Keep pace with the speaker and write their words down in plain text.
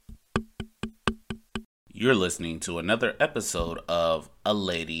You're listening to another episode of A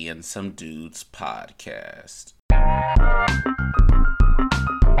Lady and Some Dudes podcast.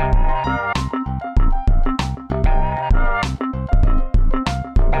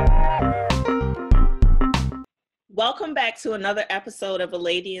 Welcome back to another episode of A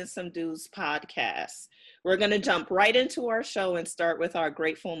Lady and Some Dudes podcast. We're going to jump right into our show and start with our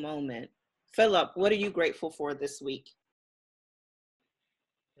grateful moment. Philip, what are you grateful for this week?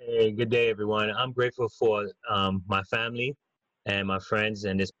 Hey, good day, everyone. I'm grateful for my family and my friends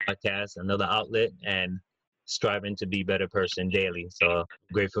and this podcast, another outlet, and striving to be a better person daily. So I'm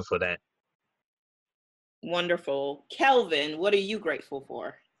grateful for that. Wonderful. Kelvin, what are you grateful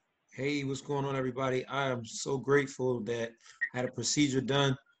for? Hey, what's going on, everybody? I am so grateful that I had a procedure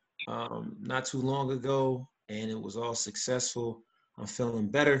done not too long ago, and it was all successful. I'm feeling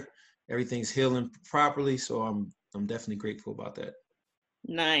better. Everything's healing properly, so I'm definitely grateful about that.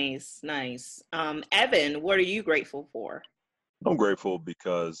 Nice. Evan, what are you grateful for? I'm grateful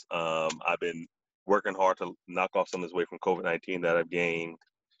because I've been working hard to knock off some of this weight from COVID-19 that I've gained,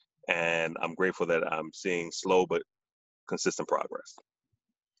 and I'm grateful that I'm seeing slow but consistent progress.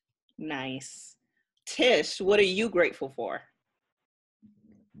 Nice. Tish, what are you grateful for?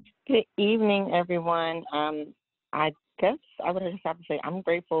 Good evening, everyone. I guess I would just have to say I'm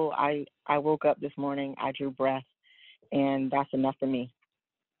grateful. I woke up this morning, I drew breath, and that's enough for me.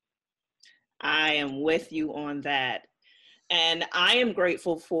 I am with you on that. And I am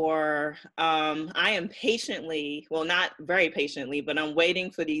grateful for, I am patiently, well, not very patiently, but I'm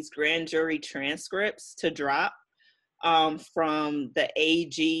waiting for these grand jury transcripts to drop from the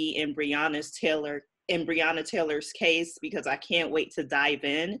AG in Breonna Taylor's case, because I can't wait to dive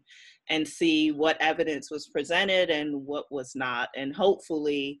in and see what evidence was presented and what was not. And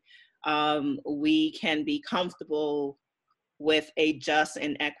hopefully we can be comfortable with a just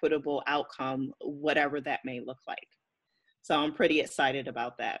and equitable outcome, whatever that may look like. So I'm pretty excited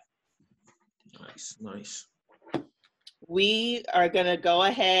about that. Nice. We are going to go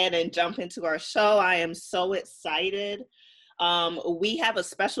ahead and jump into our show. I am so excited. We have a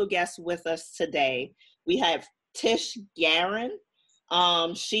special guest with us today. We have Tish Guerin.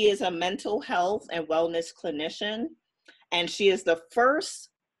 She is a mental health and wellness clinician, and she is the first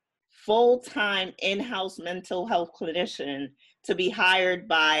full-time in-house mental health clinician to be hired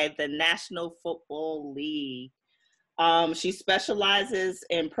by the National Football League. She specializes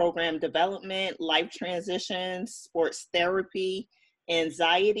in program development, life transitions, sports therapy,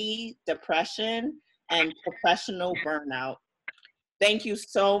 anxiety, depression, and professional burnout. Thank you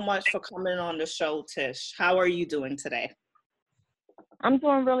so much for coming on the show, Tish. How are you doing today? I'm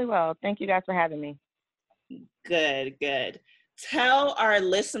doing really well. Thank you guys for having me. Good. Tell our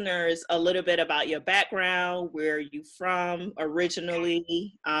listeners a little bit about your background, where you're from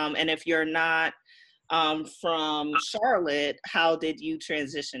originally, and if you're not from Charlotte, how did you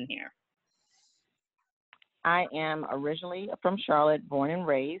transition here? I am originally from Charlotte, born and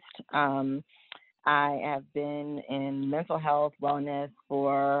raised. I have been in mental health, wellness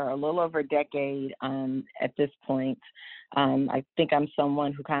for a little over a decade at this point. I think I'm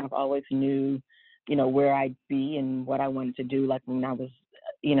someone who kind of always knew, where I'd be and what I wanted to do. Like when I was,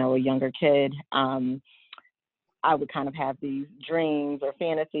 a younger kid, I would kind of have these dreams or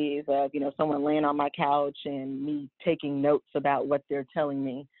fantasies of, someone laying on my couch and me taking notes about what they're telling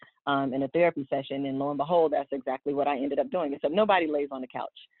me in a therapy session. And lo and behold, that's exactly what I ended up doing, except nobody lays on the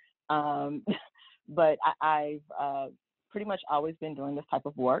couch. But I've pretty much always been doing this type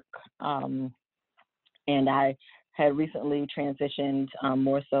of work. And I had recently transitioned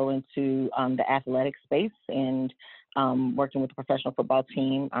more so into the athletic space and working with the professional football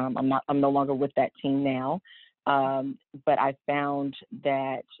team. I'm no longer with that team now. But I found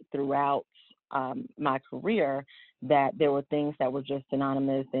that throughout my career that there were things that were just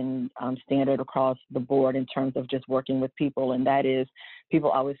synonymous and standard across the board in terms of just working with people. And that is, people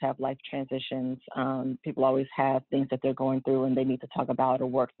always have life transitions. People always have things that they're going through and they need to talk about or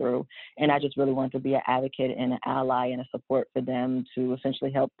work through. And I just really wanted to be an advocate and an ally and a support for them to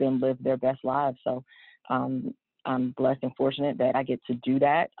essentially help them live their best lives. So I'm blessed and fortunate that I get to do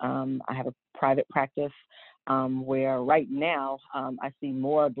that. I have a private practice where right now I see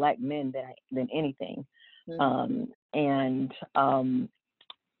more Black men than anything. And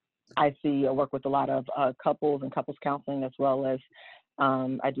I work with a lot of couples and couples counseling, as well as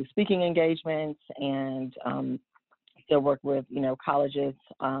I do speaking engagements and still work with, colleges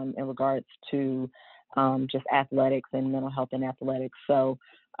in regards to just athletics and mental health and athletics. So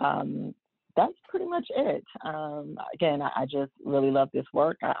that's pretty much it. Again, I just really love this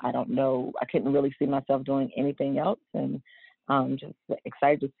work. I don't know, I couldn't really see myself doing anything else, and just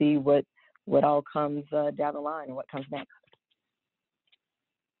excited to see what what all comes down the line and what comes next.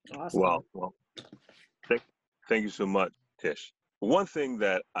 Awesome. Well, thank you so much, Tish. One thing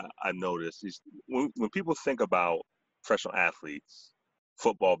that I noticed is when people think about professional athletes,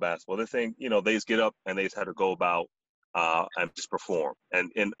 football, basketball, they think, they just get up and they just have to go about and just perform.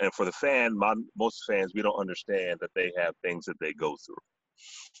 And for the fan, most fans, we don't understand that they have things that they go through.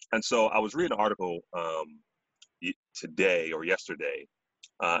 And so I was reading an article today or yesterday,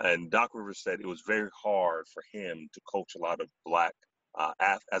 and Doc Rivers said it was very hard for him to coach a lot of black,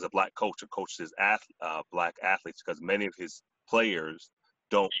 as a black coach, to coach his black athletes, because many of his players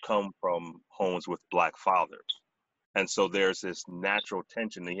don't come from homes with black fathers. And so there's this natural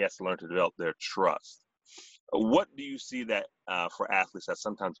tension that he has to learn to develop their trust. What do you see that for athletes that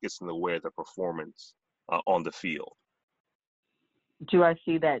sometimes gets in the way of the performance on the field? Do I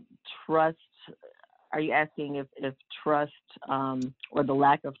see that trust? Are you asking if trust or the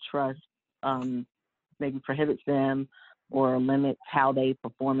lack of trust maybe prohibits them or limits how they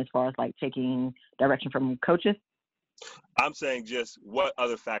perform as far as like taking direction from coaches? I'm saying just what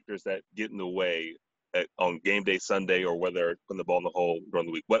other factors that get in the way on game day Sunday, or whether putting the ball in the hole during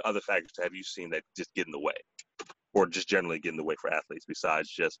the week, what other factors have you seen that just get in the way, or just generally get in the way for athletes besides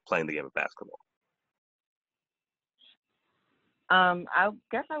just playing the game of basketball? I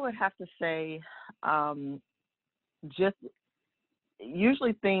guess I would have to say just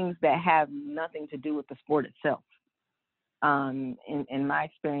usually things that have nothing to do with the sport itself. In my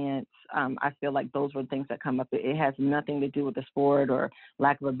experience, I feel like those were things that come up. It has nothing to do with the sport or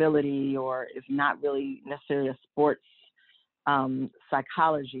lack of ability, or it's not really necessarily a sports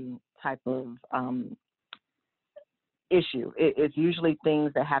psychology type of issue. It's usually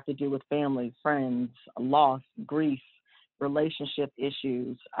things that have to do with family, friends, loss, grief, relationship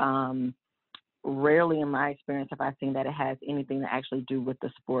issues. Rarely in my experience have I seen that it has anything to actually do with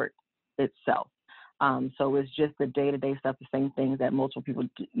the sport itself. So it's just the day-to-day stuff, the same things that multiple people,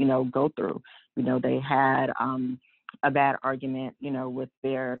 go through. They had a bad argument, with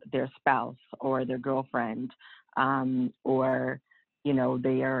their spouse or their girlfriend, or,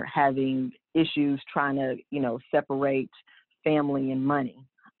 they are having issues trying to, separate family and money,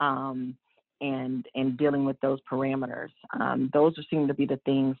 and dealing with those parameters. Those seem to be the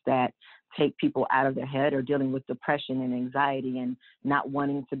things that take people out of their head, or dealing with depression and anxiety and not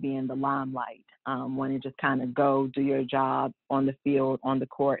wanting to be in the limelight, wanting to just kind of go do your job on the field, on the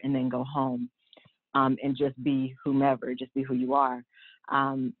court, and then go home, and just be whomever, just be who you are.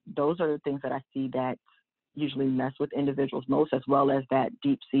 Those are the things that I see that usually mess with individuals most, as well as that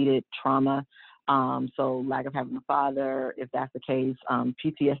deep-seated trauma. So lack of having a father, if that's the case,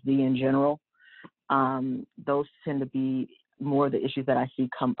 PTSD in general. Those tend to be more the issues that I see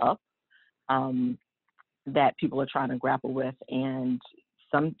come up, that people are trying to grapple with. And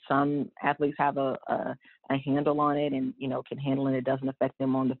some athletes have a handle on it and, can handle it. It doesn't affect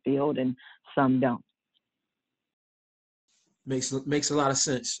them on the field, and some don't. Makes a lot of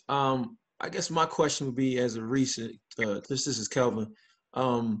sense. I guess my question would be, as a recent, this is Kelvin.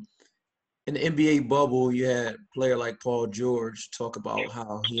 In the NBA bubble, you had a player like Paul George talk about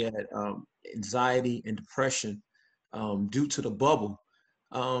how he had anxiety and depression due to the bubble.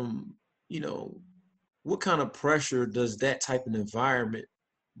 What kind of pressure does that type of environment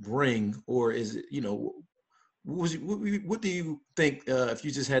bring? Or is it, what do you think if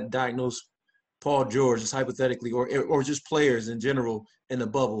you just had diagnosed Paul George, just hypothetically, or just players in general in the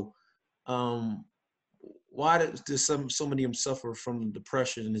bubble? Why does so many of them suffer from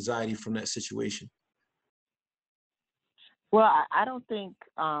depression and anxiety from that situation? Well, I don't think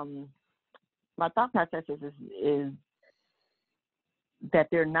my thought process is that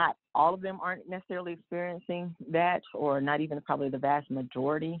all of them aren't necessarily experiencing that, or not even probably the vast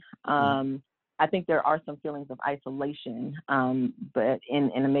majority. I think there are some feelings of isolation, but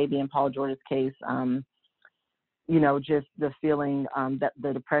maybe in Paul George's case, just the feeling, that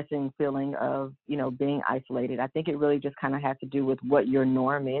the depressing feeling of, being isolated. I think it really just kind of has to do with what your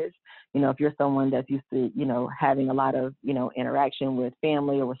norm is. If you're someone that's used to, having a lot of, interaction with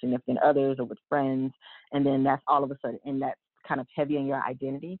family or with significant others or with friends, and then that's all of a sudden, and that's kind of heavy in your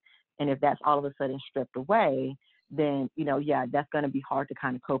identity. And if that's all of a sudden stripped away, then, that's going to be hard to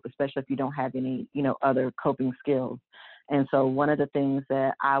kind of cope, especially if you don't have any, other coping skills. And so one of the things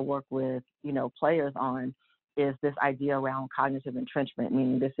that I work with, players on is this idea around cognitive entrenchment,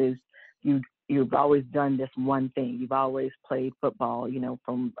 meaning this is you've always done this one thing. You've always played football,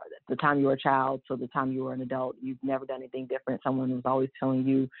 from the time you were a child till the time you were an adult. You've never done anything different. Someone was always telling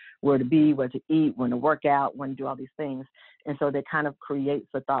you where to be, where to eat, when to work out, when to do all these things. And so that kind of creates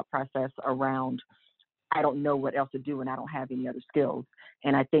a thought process around I don't know what else to do and I don't have any other skills.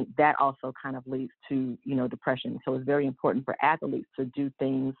 And I think that also kind of leads to, depression. So it's very important for athletes to do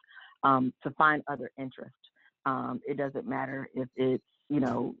things to find other interests. It doesn't matter if it's,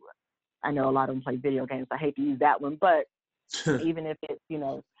 I know a lot of them play video games. I hate to use that one, but even if it's,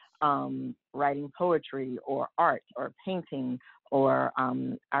 writing poetry or art or painting, or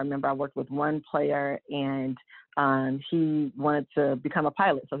I remember I worked with one player and he wanted to become a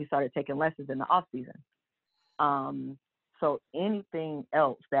pilot. So he started taking lessons in the off season. So anything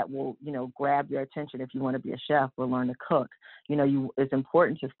else that will, grab your attention if you want to be a chef or learn to cook, it's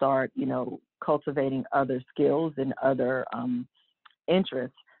important to start, cultivating other skills and other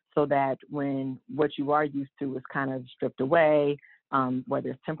interests, so that when what you are used to is kind of stripped away,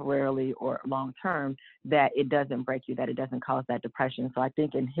 whether it's temporarily or long term, that it doesn't break you, that it doesn't cause that depression. So I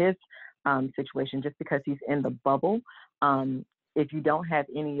think in his situation, just because he's in the bubble, if you don't have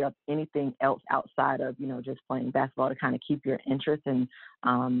anything else outside of, just playing basketball to kind of keep your interest and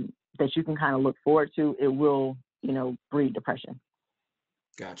that you can kind of look forward to, it will, breed depression.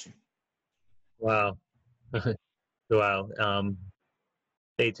 Gotcha. Wow. Wow.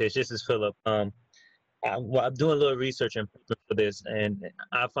 Hey, Tish, this is Philip. I'm doing a little research for this, and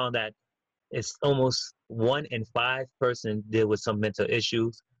I found that it's almost 1 in 5 persons deal with some mental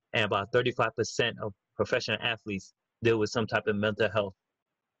issues, and about 35% of professional athletes deal with some type of mental health.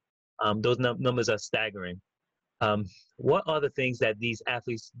 Those numbers are staggering. What are the things that these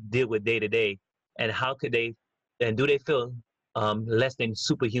athletes deal with day to day, and how could they, and do they feel less than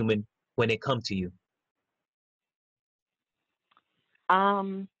superhuman when they come to you?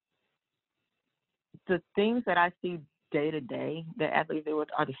 The things that I see day to day that athletes deal with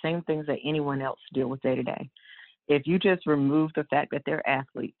are the same things that anyone else deal with day to day. If you just remove the fact that they're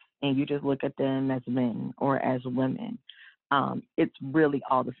athletes and you just look at them as men or as women, it's really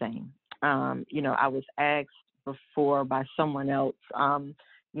all the same. I was asked before by someone else,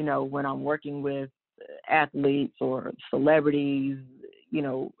 when I'm working with athletes or celebrities,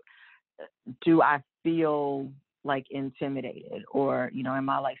 do I feel like intimidated, or, am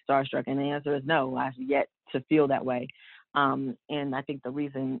I like starstruck? And the answer is no, I've yet to feel that way. And I think the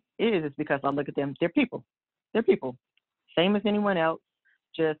reason is because I look at them, they're people. They're people. Same as anyone else,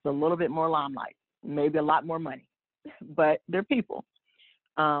 just a little bit more limelight, maybe a lot more money, but they're people.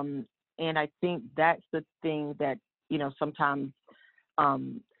 And I think that's the thing that, sometimes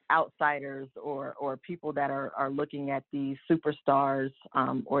outsiders or people that are looking at these superstars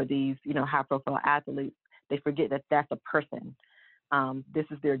or these, high profile athletes, they forget that that's a person. This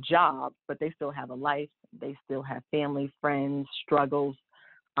is their job, but they still have a life. They still have family, friends, struggles,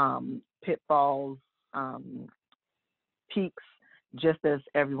 pitfalls, peaks, just as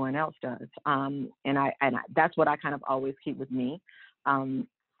everyone else does. And that's what I kind of always keep with me. And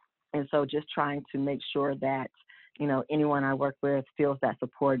so just trying to make sure that, anyone I work with feels that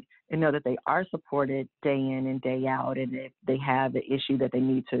support and know that they are supported day in and day out. And if they have the issue that they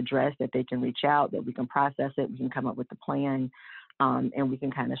need to address, that they can reach out, that we can process it, we can come up with the plan, and we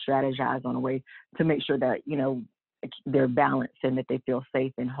can kind of strategize on a way to make sure that, they're balanced and that they feel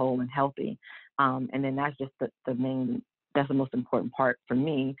safe and whole and healthy. And then that's just that's the most important part for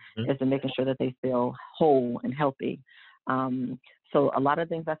me, is to making sure that they feel whole and healthy. So a lot of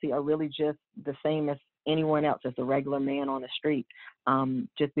things I see are really just the same as anyone else, as a regular man on the street.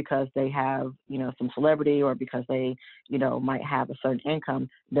 Just because they have, some celebrity, or because they, might have a certain income,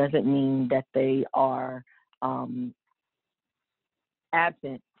 doesn't mean that they are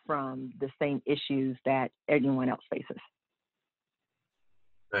absent from the same issues that anyone else faces.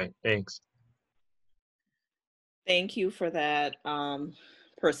 Right. Thanks. Thank you for that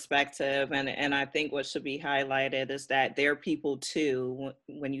perspective. And I think what should be highlighted is that they're people too.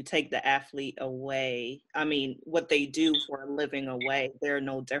 When you take the athlete away, what they do for a living away, they're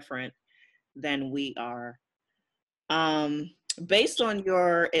no different than we are. Based on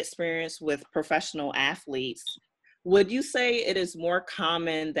your experience with professional athletes, would you say it is more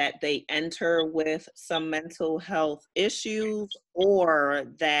common that they enter with some mental health issues, or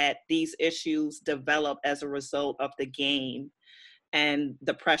that these issues develop as a result of the game and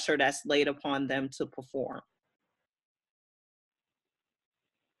the pressure that's laid upon them to perform?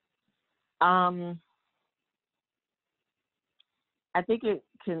 I think it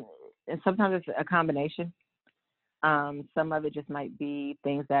can, and sometimes it's a combination. Some of it just might be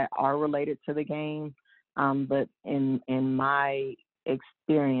things that are related to the game. But in my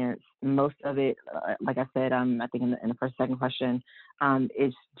experience, most of it, like I said, I think in the second question,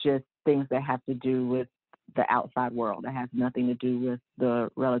 it's just things that have to do with the outside world. That has nothing to do with the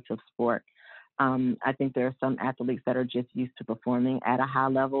relative sport. I think there are some athletes that are just used to performing at a high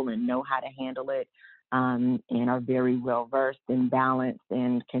level and know how to handle it. and are very well versed and balanced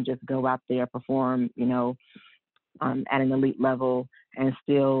and can just go out there, perform, at an elite level and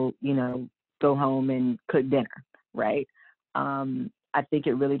still, go home and cook dinner, right? I think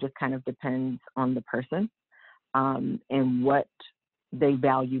it really just kind of depends on the person and what they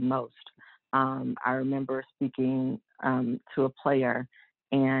value most. I remember speaking to a player,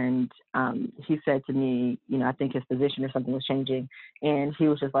 and he said to me, I think his position or something was changing, and he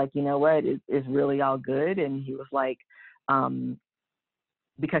was just like, you know what, it's really all good. And he was like,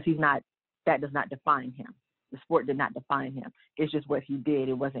 because that does not define him. The sport did not define him. It's just what he did.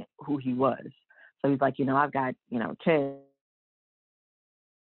 It wasn't who he was. So he's like, I've got, kids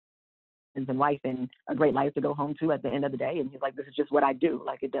and wife and a great life to go home to at the end of the day. And he's like, this is just what I do.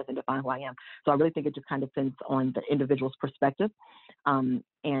 Like, it doesn't define who I am. So I really think it just kind of depends on the individual's perspective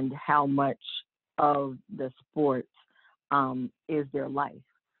and how much of the sport is their life.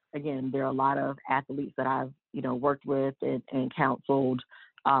 Again, there are a lot of athletes that I've, worked with and counseled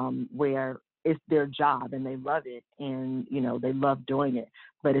where it's their job and they love it and, they love doing it,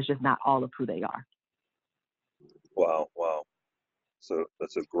 but it's just not all of who they are. Wow. So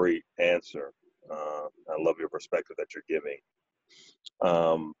that's a great answer. I love your perspective that you're giving.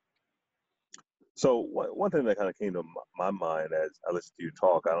 So one thing that kind of came to my mind as I listen to you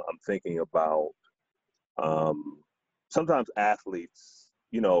talk, I'm thinking about sometimes athletes,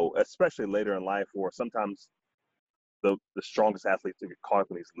 especially later in life, or sometimes the strongest athletes get caught up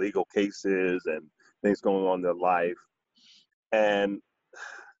in these legal cases and things going on in their life. And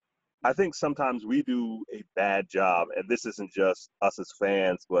I think sometimes we do a bad job, and this isn't just us as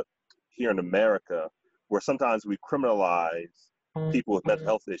fans, but here in America, where sometimes we criminalize people with mental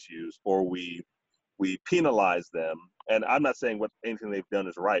health issues, or we penalize them. And I'm not saying anything they've done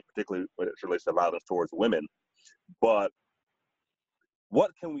is right, particularly when it relates to violence towards women, but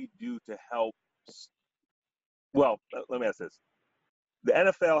what can we do to help? Well, let me ask this. The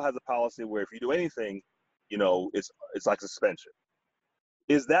NFL has a policy where if you do anything, it's like suspension.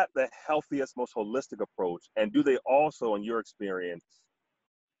 Is that the healthiest, most holistic approach? And do they also, in your experience,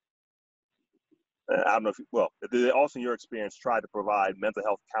 do they also, in your experience, try to provide mental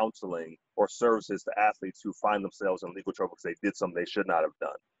health counseling or services to athletes who find themselves in legal trouble because they did something they should not have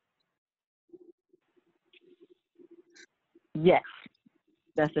done? Yes,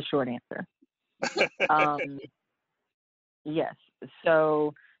 that's the short answer. Yes.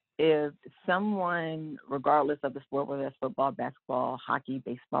 So if someone, regardless of the sport, whether it's football, basketball, hockey,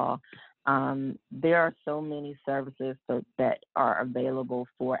 baseball, there are so many services that are available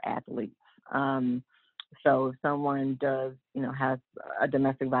for athletes. So if someone does, has a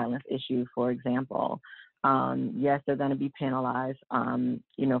domestic violence issue, for example, yes, they're going to be penalized, from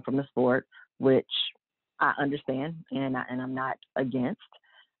the sport, which I understand and I'm not against.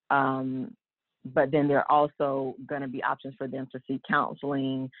 But then there are also going to be options for them to seek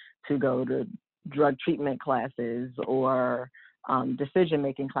counseling, to go to drug treatment classes or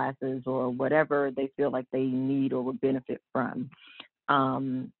decision-making classes or whatever they feel like they need or would benefit from.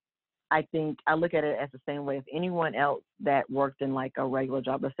 I think I look at it as the same way as anyone else that worked in like a regular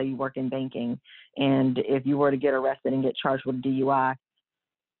job. Let's say you work in banking, and if you were to get arrested and get charged with a DUI,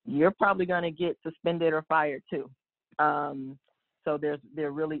 you're probably going to get suspended or fired too. So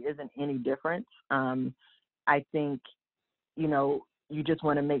there really isn't any difference. I think, you just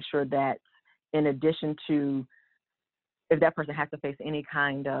want to make sure that in addition to, if that person has to face any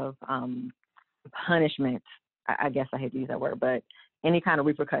kind of punishment, I guess I hate to use that word, but any kind of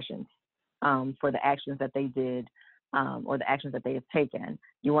repercussions for the actions that they did or the actions that they have taken,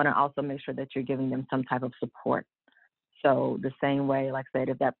 you want to also make sure that you're giving them some type of support. So the same way, like I said,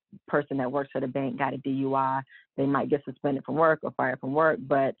 if that person that works at a bank got a DUI, they might get suspended from work or fired from work,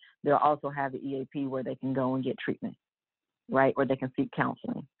 but they'll also have the EAP where they can go and get treatment, right? Or they can seek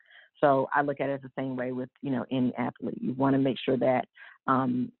counseling. So I look at it the same way with, any athlete. You want to make sure that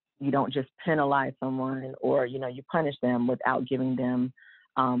you don't just penalize someone or, you punish them without giving them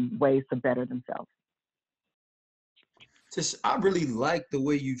ways to better themselves. Tish, I really like the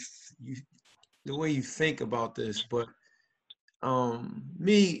way you think about this, but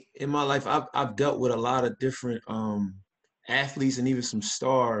me in my life, I've dealt with a lot of different athletes and even some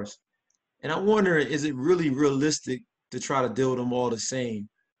stars, and I wonder, is it really realistic to try to deal with them all the same?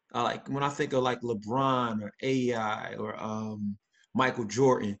 Like when I think of like LeBron or AI or Michael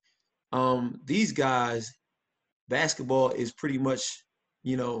Jordan, these guys, basketball is pretty much,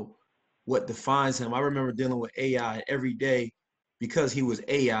 what defines him. I remember dealing with AI every day because he was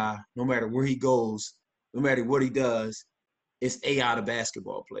AI. No matter where he goes, no matter what he does, it's AI the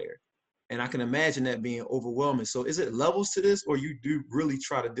basketball player. And I can imagine that being overwhelming. So is it levels to this, or you do really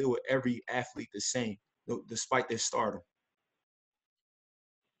try to deal with every athlete the same, despite their stardom?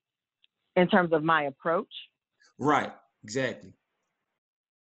 In terms of my approach? Right, exactly.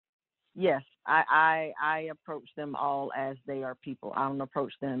 Yes, I approach them all as they are people. I don't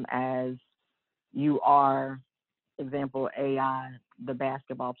approach them as you are, example, AI, the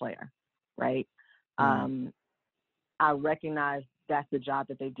basketball player, right? I recognize that's the job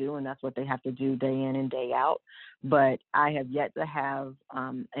that they do, and that's what they have to do day in and day out. But I have yet to have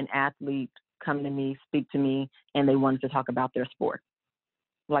an athlete come to me, speak to me, and they wanted to talk about their sport.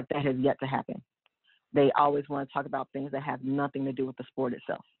 Like, that has yet to happen. They always want to talk about things that have nothing to do with the sport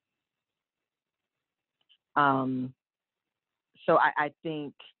itself. So I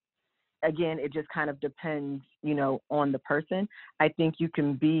think, again, it just kind of depends, on the person. I think you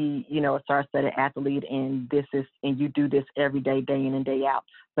can be, a star-studded athlete, and you do this every day, day in and day out.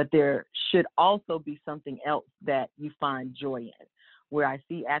 But there should also be something else that you find joy in. Where I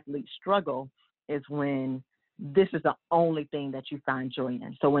see athletes struggle is when this is the only thing that you find joy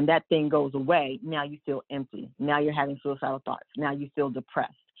in. So when that thing goes away, now you feel empty. Now you're having suicidal thoughts. Now you feel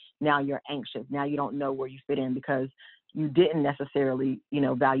depressed. Now you're anxious. Now you don't know where you fit in because you didn't necessarily,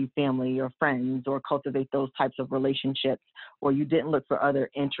 value family or friends or cultivate those types of relationships, or you didn't look for other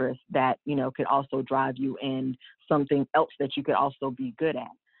interests that, could also drive you in something else that you could also be good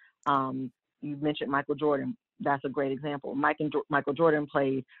at. You mentioned Michael Jordan. That's a great example. Michael Jordan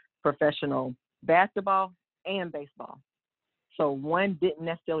played professional basketball and baseball. So one didn't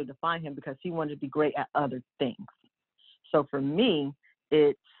necessarily define him because he wanted to be great at other things. So for me,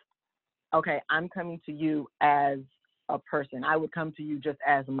 it's, okay, I'm coming to you as a person. I would come to you just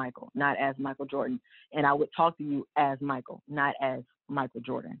as Michael, not as Michael Jordan. And I would talk to you as Michael, not as Michael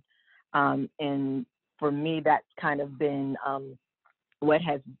Jordan. And for me, that's kind of been what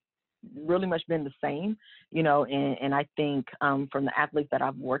has really much been the same, and I think from the athletes that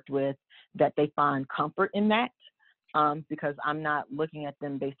I've worked with, that they find comfort in that, because I'm not looking at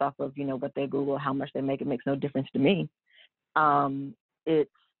them based off of, what they Google, how much they make. It makes no difference to me.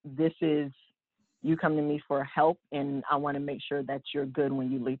 This is, you come to me for help, and I want to make sure that you're good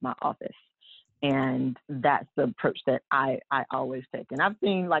when you leave my office. And that's the approach that I always take. And I've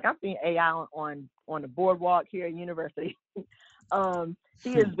seen AI on the boardwalk here at university. He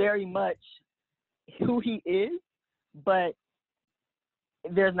is very much who he is, but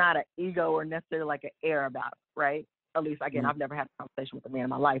there's not an ego or necessarily like an air about it, right? At least, again, I've never had a conversation with a man in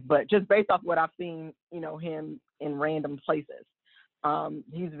my life, but just based off what I've seen, him in random places,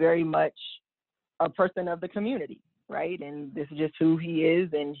 he's very much a person of the community, right? And this is just who he is,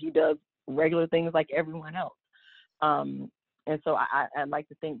 and he does regular things like everyone else. And so I like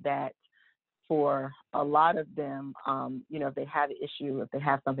to think that for a lot of them, if they have an issue, if they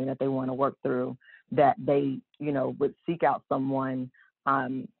have something that they want to work through, that they, would seek out someone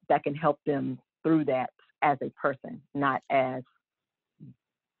that can help them through that as a person, not as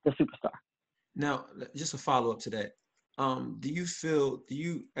the superstar. Now, just a follow-up to that. Do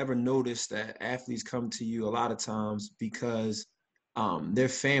you ever notice that athletes come to you a lot of times because their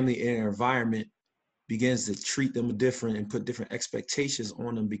family and their environment begins to treat them different and put different expectations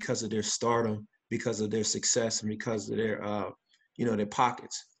on them because of their stardom, because of their success, and because of their, their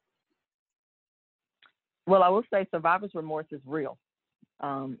pockets? Well, I will say survivor's remorse is real.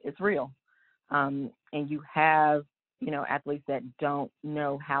 It's real. And you have, athletes that don't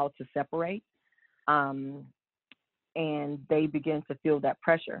know how to separate, and they begin to feel that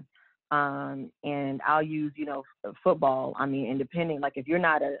pressure. And I'll use, football. I mean, and depending, like if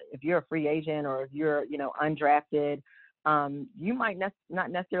you're a free agent or if you're, undrafted, you might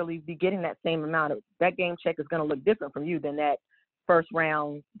not necessarily be getting that same amount of, that game check is going to look different from you than that first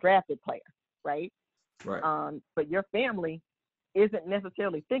round drafted player, right? Right. But your family isn't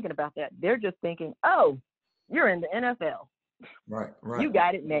necessarily thinking about that. They're just thinking, oh, you're in the NFL. Right. You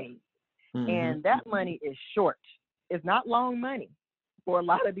got it made. Mm-hmm. And that money is short. It's not long money for a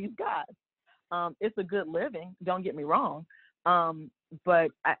lot of these guys. It's a good living, don't get me wrong.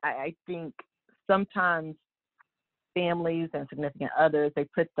 But I think sometimes families and significant others, they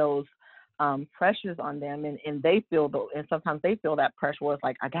put those pressures on them, and they feel and sometimes they feel that pressure where it's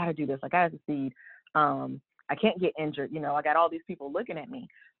like, I got to do this, I got to succeed. I can't get injured. I got all these people looking at me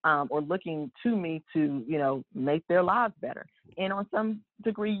or looking to me to, make their lives better. And on some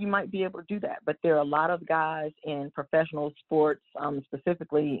degree, you might be able to do that. But there are a lot of guys in professional sports,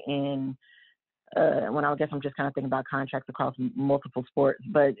 specifically in, I guess I'm just kind of thinking about contracts across multiple sports,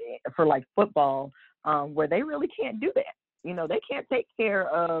 but for like football, where they really can't do that. They can't take care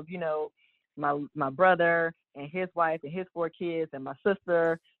of, my brother and his wife and his 4 kids, and my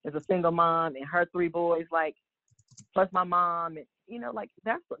sister is a single mom and her 3 boys, like, plus my mom, and like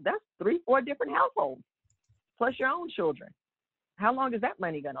that's 3-4 different households, plus your own children. How long is that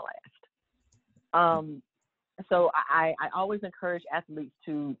money gonna last? So I always encourage athletes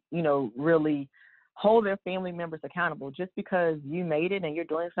to, really hold their family members accountable. Just because you made it and you're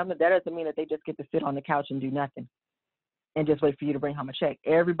doing something, that doesn't mean that they just get to sit on the couch and do nothing and just wait for you to bring home a check.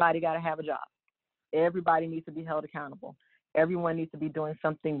 Everybody got to have a job. Everybody needs to be held accountable. Everyone needs to be doing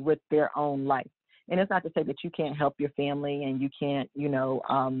something with their own life. And it's not to say that you can't help your family and you can't,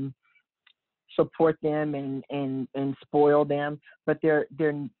 support them and spoil them, but they're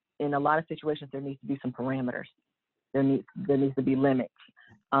in a lot of situations, there needs to be some parameters. There needs to be limits.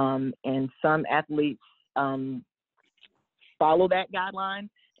 And some athletes follow that guideline,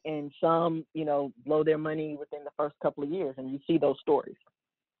 and some, blow their money within the first couple of years, and you see those stories.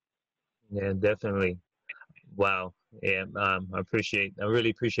 Yeah, definitely. Wow. Yeah, I really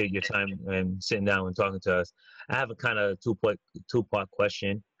appreciate your time and sitting down and talking to us. I have a kind of two-part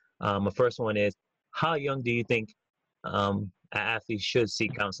question. My first one is, how young do you think an athlete should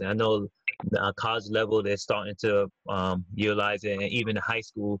seek counseling? I know college level, they're starting to utilize it, and even the high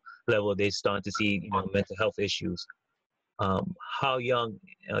school level, they're starting to see mental health issues. How young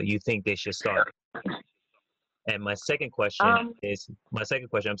you think they should start? And my second question is,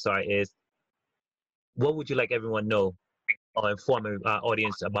 what would you like everyone know or informing our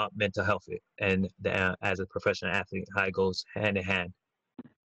audience about mental health and as a professional athlete, how it goes hand in hand?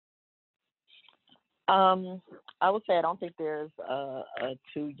 I would say I don't think there's a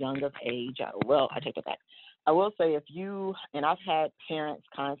too young of age. Well, I take it back. I will say and I've had parents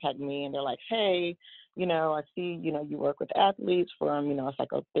contact me and they're like, hey, I see, you work with athletes from, a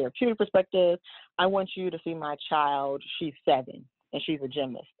psychotherapeutic perspective. I want you to see my child. She's 7 and she's a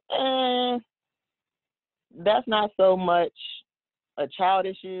gymnast. That's not so much a child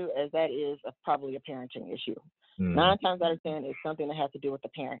issue as that is probably a parenting issue. 9 times out of 10, it's something that has to do with the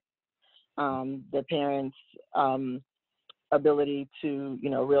parent. The parents' ability to,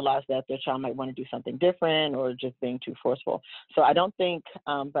 realize that their child might want to do something different or just being too forceful. So I don't think,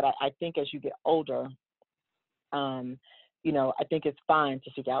 but I think as you get older, I think it's fine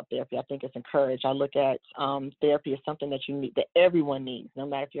to seek out therapy. I think it's encouraged. I look at therapy as something that you need, that everyone needs, no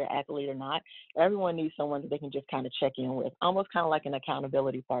matter if you're an athlete or not. Everyone needs someone that they can just kind of check in with, almost kind of like an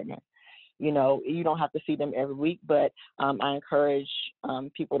accountability partner. You don't have to see them every week, but I encourage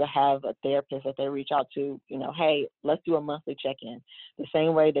people to have a therapist that they reach out to, hey, let's do a monthly check-in. The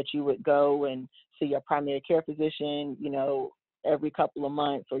same way that you would go and see your primary care physician, every couple of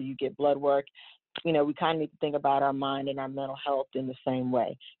months, or you get blood work. We kind of need to think about our mind and our mental health in the same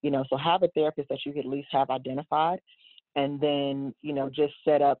way. So have a therapist that you could at least have identified, and then, just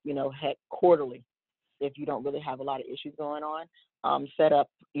set up, quarterly. If you don't really have a lot of issues going on, set up,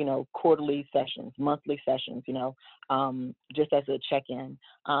 quarterly sessions, monthly sessions, just as a check-in.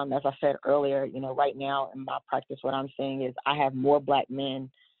 As I said earlier, right now in my practice, what I'm seeing is I have more Black men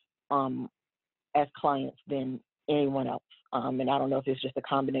as clients than anyone else. And I don't know if it's just a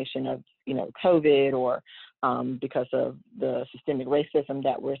combination of, COVID or because of the systemic racism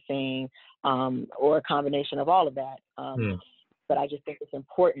that we're seeing, or a combination of all of that. But I just think it's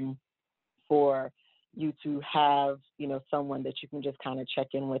important for you to have, someone that you can just kind of check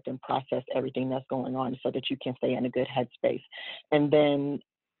in with and process everything that's going on so that you can stay in a good headspace. And then,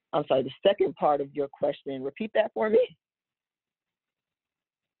 I'm sorry, the second part of your question, repeat that for me.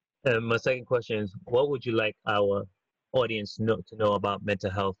 My second question is, what would you like our audience to know about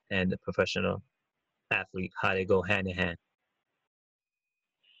mental health and the professional athlete, how they go hand in hand?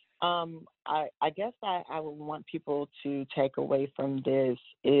 I guess I would want people to take away from this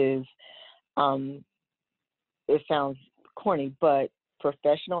is, it sounds corny, but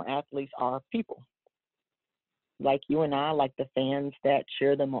professional athletes are people like you and I, like the fans that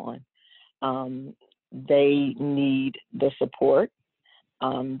cheer them on. They need the support.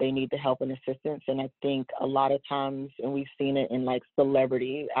 They need the help and assistance. And I think a lot of times, and we've seen it in like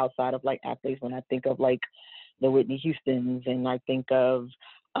celebrity outside of like athletes, when I think of like the Whitney Houstons, and I think of,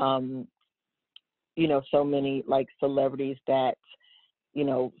 so many like celebrities that,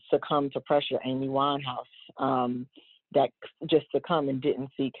 succumb to pressure, Amy Winehouse, that just succumbed and didn't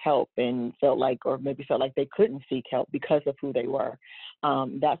seek help and felt like they couldn't seek help because of who they were.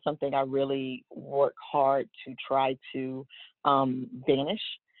 That's something I really work hard to try to banish,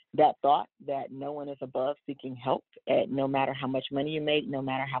 that thought that no one is above seeking help, no matter how much money you make, no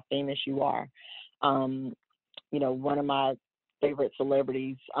matter how famous you are. One of my favorite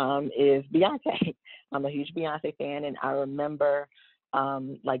celebrities is Beyonce. I'm a huge Beyonce fan, and I remember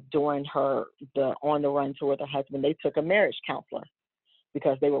like during the on the run tour with her husband, they took a marriage counselor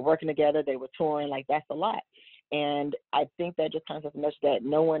because they were working together, they were touring, like that's a lot. And I think that just kind of message that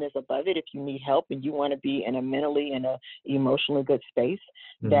no one is above it. If you need help and you want to be in a mentally and a emotionally good space,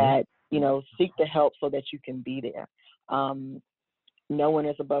 that, seek the help so that you can be there. No one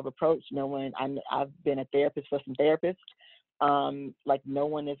is above approach. No one, I've been a therapist for some therapists. Like no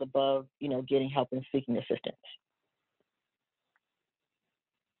one is above, getting help and seeking assistance.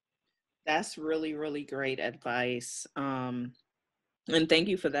 That's really, really great advice. And thank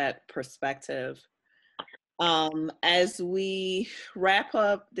you for that perspective. As we wrap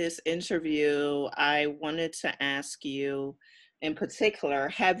up this interview, I wanted to ask you in particular,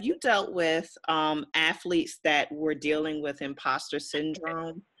 have you dealt with athletes that were dealing with imposter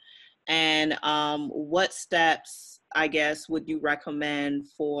syndrome? And what steps, I guess, would you recommend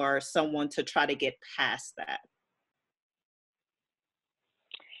for someone to try to get past that?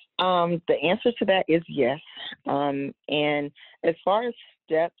 The answer to that is yes. And as far as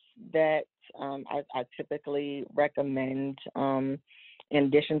steps that I typically recommend, in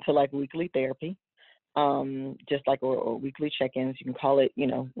addition to like weekly therapy, just like or weekly check-ins, you can call it,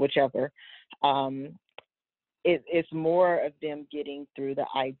 whichever. It's more of them getting through the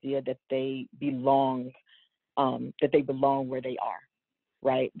idea that they belong where they are,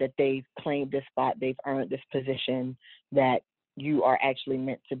 right? That they've claimed this spot, they've earned this position, that you are actually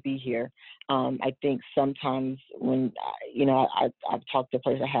meant to be here. I think sometimes when, I've talked to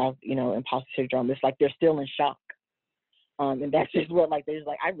players that have, imposter syndrome, it's like they're still in shock. And that's just what, like, they're just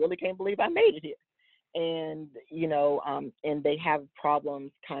like, I really can't believe I made it here. And, and they have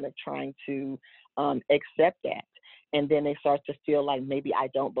problems kind of trying to accept that. And then they start to feel like maybe I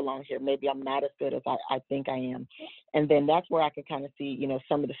don't belong here. Maybe I'm not as good as I think I am. And then that's where I can kind of see,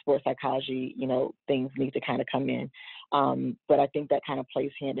 some of the sports psychology, things need to kind of come in. But I think that kind of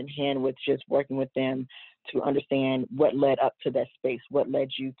plays hand in hand with just working with them to understand what led up to that space, what led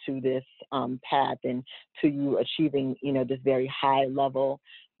you to this path and to you achieving, this very high level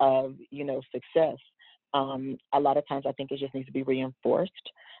of, success. A lot of times I think it just needs to be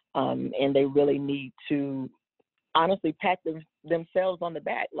reinforced. And they really need to honestly pat themselves on the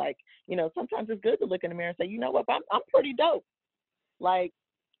back. Like, sometimes it's good to look in the mirror and say, you know what, I'm pretty dope. Like,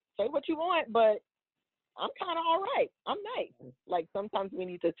 say what you want, but I'm kind of all right. I'm nice. Like, sometimes we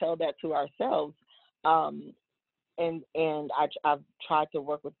need to tell that to ourselves. And I've tried to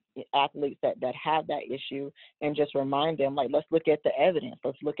work with athletes that have that issue and just remind them, like, let's look at the evidence.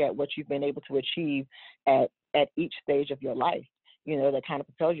 Let's look at what you've been able to achieve at each stage of your life, that kind of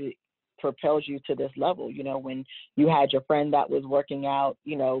propels you to this level. When you had your friend that was working out,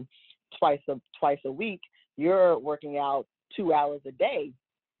 twice a week, you're working out 2 hours a day,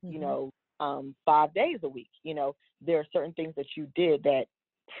 5 days a week. There are certain things that you did that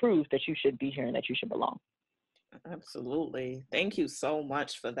prove that you should be here and that you should belong. Absolutely. Thank you so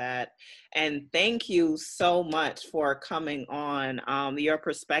much for that. And thank you so much for coming on. Your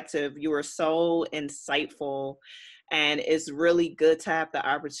perspective, you were so insightful. And it's really good to have the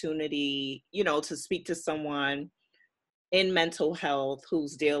opportunity, to speak to someone in mental health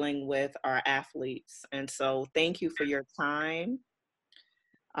who's dealing with our athletes. And so thank you for your time.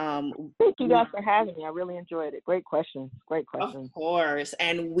 Thank you guys for having me. I really enjoyed it. Great questions. Of course.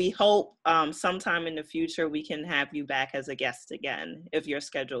 And we hope sometime in the future we can have you back as a guest again, if your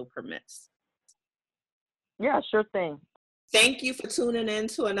schedule permits. Yeah, sure thing. Thank you for tuning in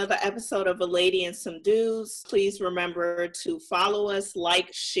to another episode of A Lady and Some Dudes. Please remember to follow us, like,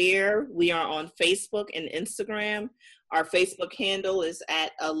 share. We are on Facebook and Instagram. Our Facebook handle is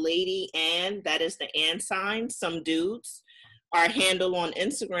at A Lady and, that is the and sign, Some Dudes. Our handle on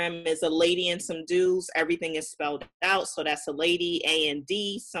Instagram is A Lady and Some Dudes. Everything is spelled out, so that's A Lady,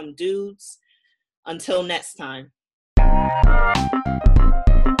 A&D, Some Dudes. Until next time.